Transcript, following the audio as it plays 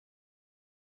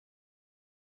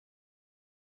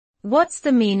What's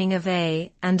the meaning of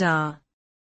A and R?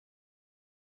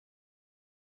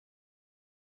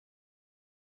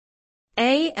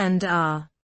 A and R.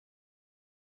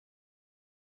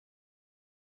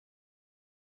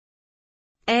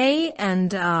 A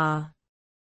and R.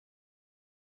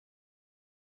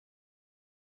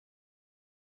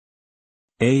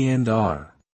 A and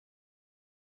R.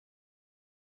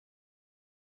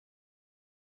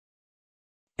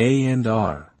 A and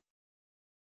R.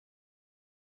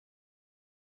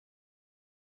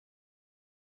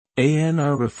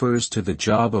 A&R refers to the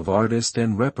job of artist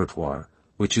and repertoire,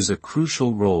 which is a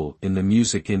crucial role in the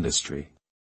music industry.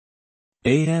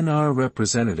 A&R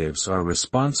representatives are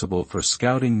responsible for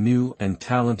scouting new and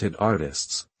talented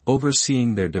artists,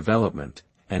 overseeing their development,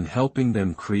 and helping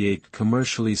them create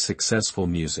commercially successful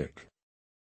music.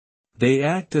 They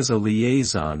act as a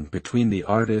liaison between the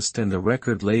artist and the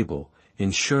record label,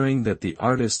 ensuring that the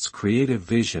artist's creative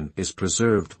vision is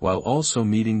preserved while also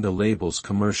meeting the label's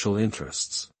commercial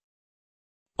interests.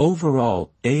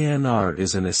 Overall, A&R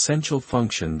is an essential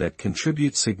function that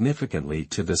contributes significantly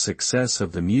to the success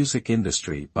of the music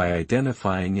industry by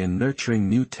identifying and nurturing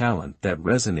new talent that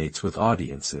resonates with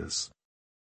audiences.